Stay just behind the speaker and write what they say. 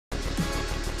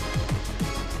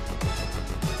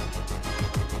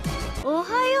おは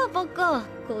ようバカ。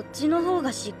こっちの方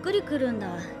がしっくりくるんだ。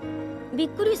びっ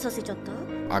くりさせちゃった？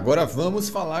 Agora vamos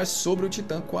falar sobre o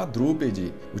Titã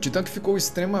Quadrúpede. O Titã que ficou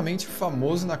extremamente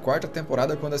famoso na quarta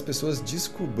temporada quando as pessoas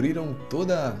descobriram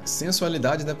toda a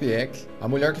sensualidade da Pieck. A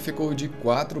mulher que ficou de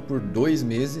 4 por 2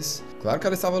 meses. Claro que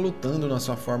ela estava lutando na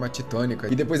sua forma titânica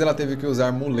e depois ela teve que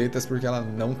usar muletas porque ela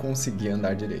não conseguia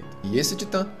andar direito. E esse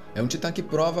Titã é um Titã que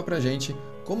prova pra gente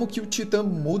como que o Titã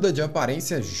muda de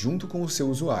aparência junto com o seu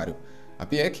usuário. A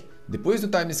Pieck, depois do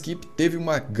time skip, teve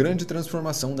uma grande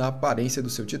transformação na aparência do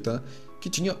seu Titã,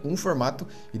 que tinha um formato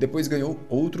e depois ganhou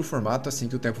outro formato assim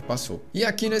que o tempo passou. E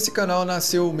aqui nesse canal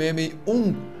nasceu o meme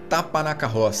tapa na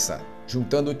carroça.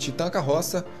 Juntando o Titã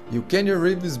Carroça e o Kenny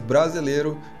Reeves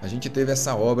brasileiro, a gente teve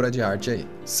essa obra de arte aí.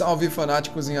 Salve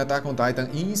fanáticos em Attack on Titan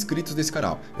e inscritos desse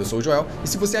canal. Eu sou o Joel e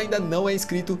se você ainda não é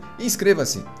inscrito,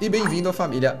 inscreva-se. E bem-vindo à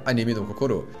família Anime no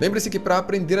Kokoro. Lembre-se que para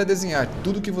aprender a desenhar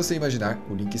tudo o que você imaginar,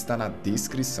 o link está na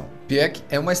descrição. Pieck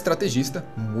é uma estrategista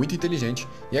muito inteligente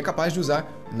e é capaz de usar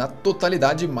na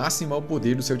totalidade máxima o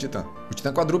poder do seu Titã. O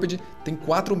Titã Quadrúpede tem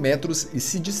 4 metros e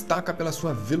se destaca pela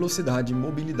sua velocidade,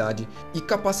 mobilidade e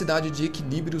capacidade de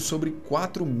equilíbrio sobre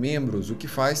 4 membros, o que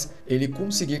faz ele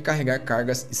conseguir carregar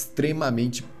cargas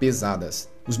extremamente pesadas.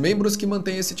 Os membros que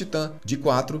mantêm esse Titã de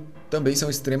 4 também são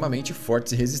extremamente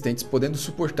fortes e resistentes, podendo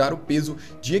suportar o peso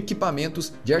de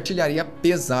equipamentos de artilharia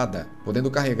pesada, podendo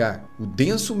carregar o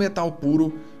denso metal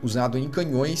puro usado em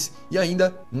canhões e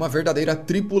ainda uma verdadeira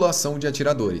tripulação de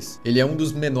atiradores. Ele é um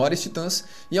dos menores titãs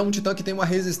e é um titã que tem uma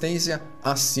resistência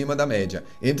acima da média.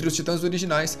 Entre os titãs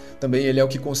originais, também ele é o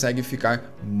que consegue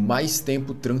ficar mais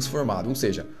tempo transformado, ou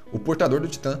seja, o portador do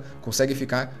titã consegue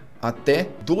ficar até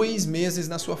 2 meses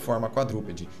na sua forma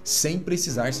quadrúpede, sem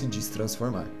precisar se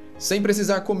destransformar. Sem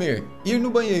precisar comer, ir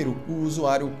no banheiro, o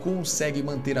usuário consegue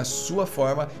manter a sua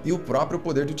forma e o próprio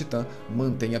poder do Titã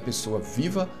mantém a pessoa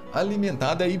viva,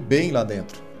 alimentada e bem lá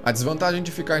dentro. A desvantagem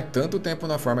de ficar tanto tempo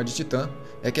na forma de Titã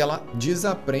é que ela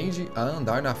desaprende a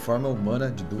andar na forma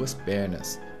humana de 2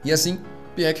 pernas. E assim,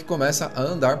 Pieck começa a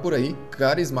andar por aí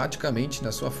carismaticamente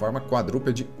na sua forma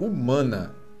quadrúpede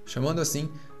humana, chamando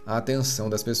assim a atenção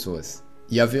das pessoas.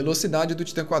 E a velocidade do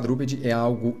Titã Quadrúpede é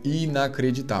algo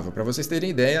inacreditável. Para vocês terem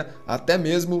ideia, até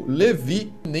mesmo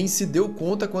Levi nem se deu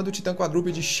conta quando o Titã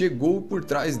Quadrúpede chegou por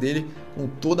trás dele com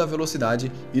toda a velocidade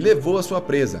e levou a sua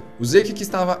presa. O Zeke, que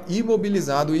estava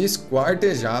imobilizado e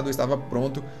esquartejado, estava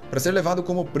pronto para ser levado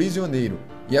como prisioneiro.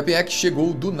 E a Pieck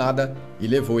chegou do nada e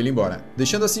levou ele embora,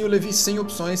 deixando assim o Levi sem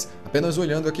opções, apenas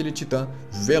olhando aquele Titã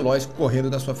veloz correndo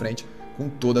na sua frente com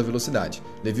toda a velocidade.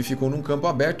 Levi ficou num campo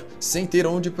aberto, sem ter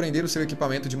onde prender o seu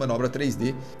equipamento de manobra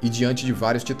 3D e diante de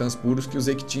vários titãs puros que o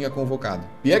Zeke tinha convocado.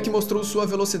 Pieck mostrou sua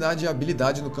velocidade e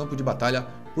habilidade no campo de batalha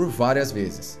por várias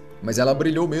vezes, mas ela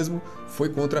brilhou mesmo foi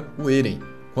contra o Eren,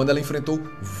 quando ela enfrentou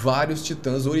vários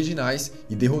titãs originais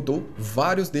e derrotou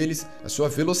vários deles. A sua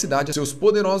velocidade, seus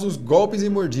poderosos golpes e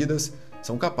mordidas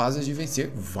são capazes de vencer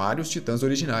vários titãs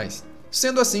originais.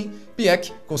 Sendo assim,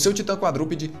 Pieck, com seu Titã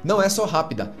Quadrúpede, não é só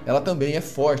rápida, ela também é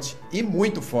forte, e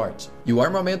muito forte. E o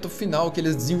armamento final que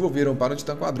eles desenvolveram para o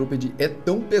Titã Quadrúpede é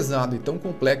tão pesado e tão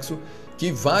complexo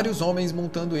que vários homens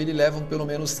montando ele levam pelo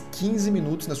menos 15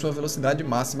 minutos na sua velocidade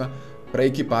máxima para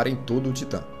equiparem todo o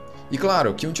Titã. E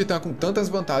claro que um Titã com tantas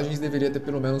vantagens deveria ter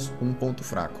pelo menos um ponto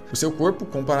fraco. O seu corpo,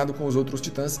 comparado com os outros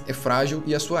titãs, é frágil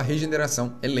e a sua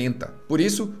regeneração é lenta. Por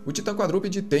isso, o Titã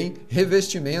Quadrúpede tem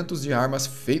revestimentos de armas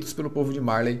feitos pelo povo de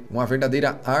Marley, uma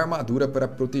verdadeira armadura para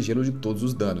protegê-lo de todos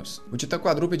os danos. O Titã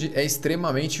Quadrúpede é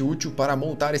extremamente útil para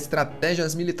montar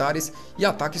estratégias militares e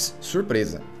ataques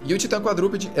surpresa. E o Titã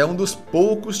Quadrúpede é um dos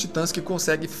poucos titãs que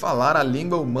consegue falar a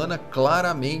língua humana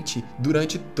claramente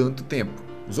durante tanto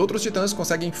tempo. Os outros titãs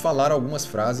conseguem falar algumas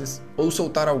frases ou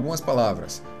soltar algumas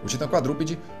palavras. O Titã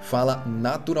Quadrúpede fala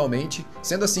naturalmente,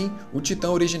 sendo assim o titã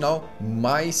original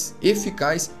mais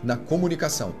eficaz na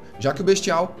comunicação, já que o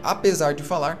bestial, apesar de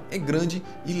falar, é grande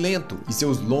e lento, e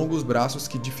seus longos braços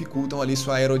que dificultam ali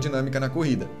sua aerodinâmica na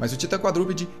corrida. Mas o Titã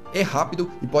Quadrúpede é rápido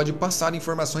e pode passar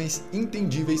informações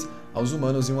entendíveis aos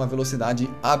humanos em uma velocidade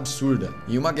absurda.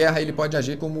 Em uma guerra ele pode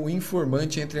agir como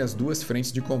informante entre as 2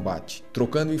 frentes de combate,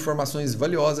 trocando informações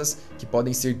valiosas que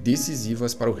podem ser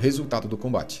decisivas para o resultado do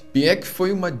combate. Pieck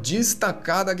foi uma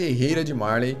destacada guerreira de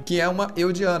Marley, que é uma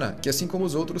Eldiana, que assim como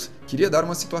os outros, queria dar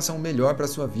uma situação melhor para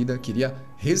sua vida, queria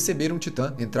receber um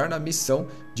titã, entrar na missão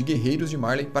de guerreiros de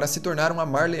Marley para se tornar uma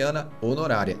Marleyana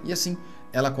honorária, e assim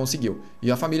ela conseguiu.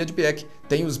 E a família de Pieck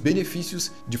tem os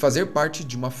benefícios de fazer parte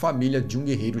de uma família de um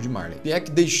guerreiro de Marley.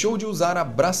 Pieck deixou de usar a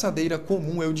braçadeira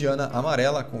comum eldiana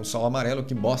amarela, com o sol amarelo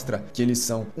que mostra que eles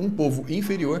são um povo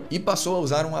inferior, e passou a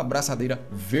usar uma braçadeira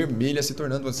vermelha, se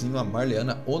tornando assim uma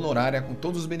marleyana honorária com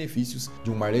todos os benefícios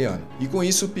de um marleyano. E com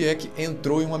isso, Pieck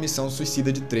entrou em uma missão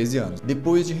suicida de 13 anos.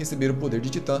 Depois de receber o poder de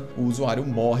Titã, o usuário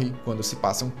morre quando se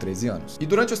passam 13 anos. E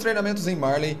durante os treinamentos em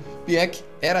Marley, Pieck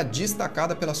era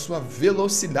destacada pela sua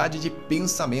velocidade de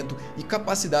pensamento e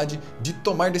capacidade de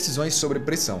tomar decisões sobre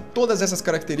pressão. Todas essas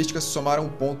características somaram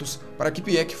pontos para que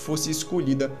Pieck fosse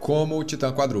escolhida como o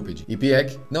Titã Quadrúpede. E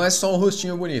Pieck não é só um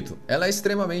rostinho bonito, ela é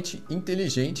extremamente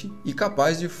inteligente e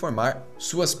capaz de formar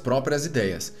suas próprias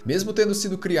ideias. Mesmo tendo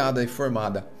sido criada e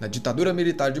formada na ditadura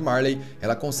militar de Marley,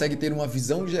 ela consegue ter uma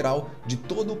visão geral de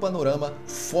todo o panorama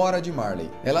fora de Marley.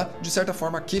 Ela, de certa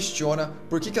forma, questiona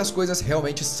por que as coisas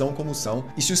realmente são como são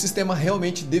e se o sistema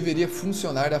realmente deveria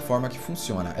funcionar da forma que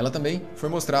funciona. Ela também foi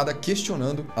mostrada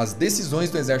questionando as decisões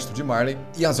do exército de Marley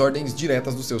e as ordens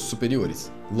diretas dos seus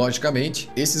superiores. Logicamente,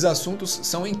 esses assuntos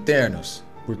são internos,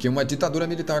 porque uma ditadura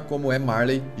militar como é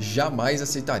Marley jamais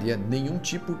aceitaria nenhum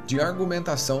tipo de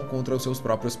argumentação contra os seus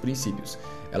próprios princípios.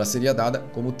 Ela seria dada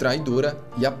como traidora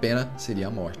e a pena seria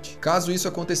a morte. Caso isso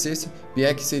acontecesse,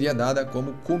 Pieck seria dada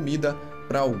como comida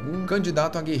para algum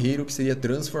candidato a guerreiro que seria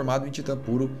transformado em titã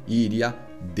puro e iria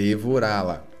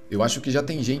devorá-la. Eu acho que já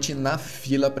tem gente na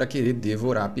fila para querer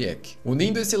devorar Pieck.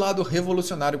 Unindo esse lado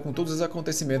revolucionário com todos os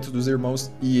acontecimentos dos irmãos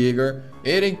Yeager,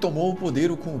 Eren tomou o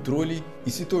poder, o controle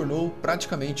e se tornou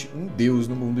praticamente um deus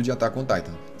no mundo de Attack on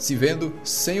Titan. Se vendo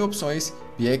sem opções,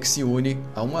 Pieck se une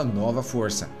a uma nova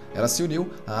força. Ela se uniu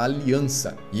à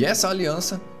Aliança. E essa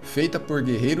aliança, feita por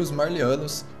guerreiros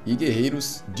marleyanos e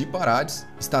guerreiros de Parades,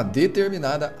 está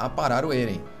determinada a parar o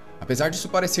Eren. Apesar disso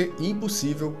parecer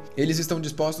impossível, eles estão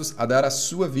dispostos a dar a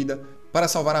sua vida para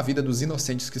salvar a vida dos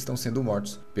inocentes que estão sendo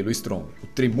mortos pelo estrondo, o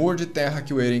tremor de terra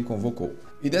que o Eren convocou.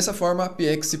 E dessa forma,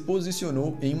 Pieck se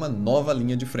posicionou em uma nova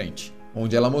linha de frente,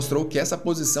 onde ela mostrou que essa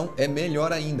posição é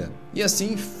melhor ainda. E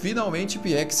assim, finalmente,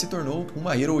 Pieck se tornou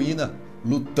uma heroína,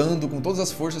 lutando com todas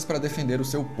as forças para defender o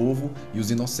seu povo e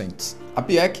os inocentes. A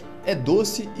Pieck é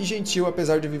doce e gentil,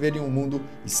 apesar de viver em um mundo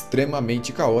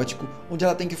extremamente caótico, onde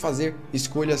ela tem que fazer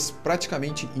escolhas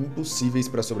praticamente impossíveis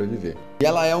para sobreviver. E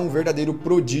ela é um verdadeiro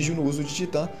prodígio no uso de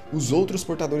Titã. Os outros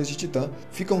portadores de Titã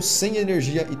ficam sem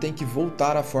energia e têm que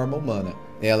voltar à forma humana.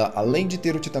 Ela, além de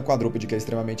ter o Titã Quadrúpede, que é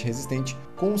extremamente resistente,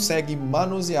 consegue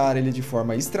manusear ele de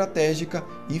forma estratégica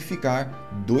e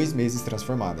ficar 2 meses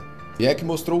transformada. Pieck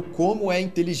mostrou como é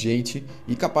inteligente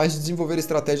e capaz de desenvolver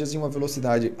estratégias em uma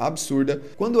velocidade absurda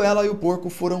quando ela e o porco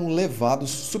foram levados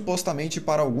supostamente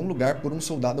para algum lugar por um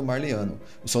soldado marleyano.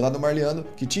 O soldado marleyano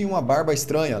que tinha uma barba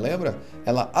estranha, lembra?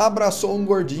 Ela abraçou um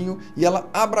gordinho e ela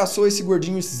abraçou esse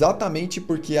gordinho exatamente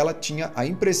porque ela tinha a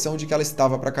impressão de que ela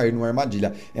estava para cair numa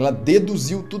armadilha. Ela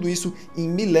deduziu tudo isso em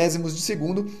milésimos de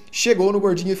segundo, chegou no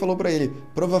gordinho e falou para ele: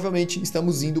 provavelmente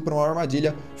estamos indo para uma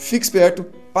armadilha, fique esperto,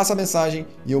 passa a mensagem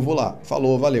e eu vou lá.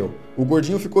 Falou, valeu. O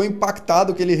gordinho ficou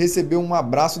impactado que ele recebeu um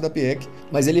abraço da Pieck,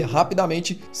 mas ele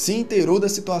rapidamente se inteirou da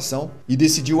situação e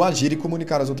decidiu agir e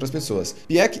comunicar às outras pessoas.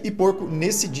 Pieck e porco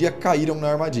nesse dia caíram na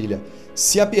armadilha.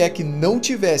 Se a Pieck não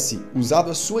tivesse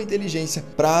usado a sua inteligência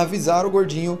para avisar o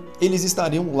gordinho, eles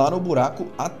estariam lá no buraco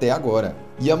até agora.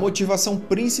 E a motivação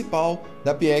principal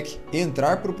da Pieck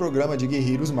entrar para o programa de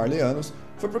guerreiros marleyanos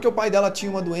foi porque o pai dela tinha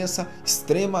uma doença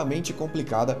extremamente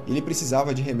complicada. Ele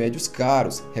precisava de remédios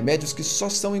caros, remédios que só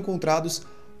são encontrados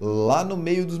lá no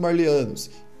meio dos marleyanos.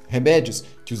 Remédios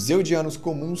que os eldianos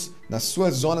comuns, nas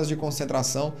suas zonas de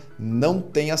concentração, não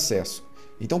têm acesso.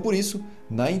 Então, por isso,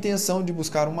 na intenção de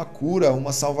buscar uma cura,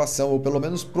 uma salvação, ou pelo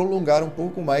menos prolongar um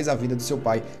pouco mais a vida do seu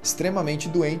pai extremamente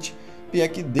doente,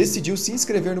 Pieck decidiu se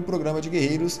inscrever no programa de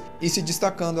guerreiros e, se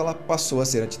destacando, ela passou a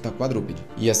ser a Titã Quadrúpede.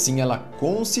 E assim ela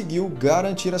conseguiu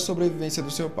garantir a sobrevivência do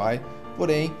seu pai,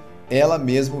 porém, ela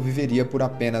mesma viveria por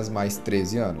apenas mais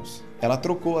 13 anos. Ela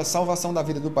trocou a salvação da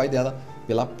vida do pai dela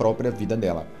pela própria vida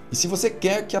dela. E se você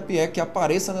quer que a Pieck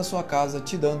apareça na sua casa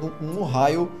te dando um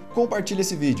raio, compartilhe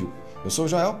esse vídeo. Eu sou o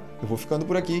Joel, eu vou ficando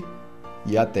por aqui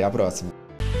e até a próxima.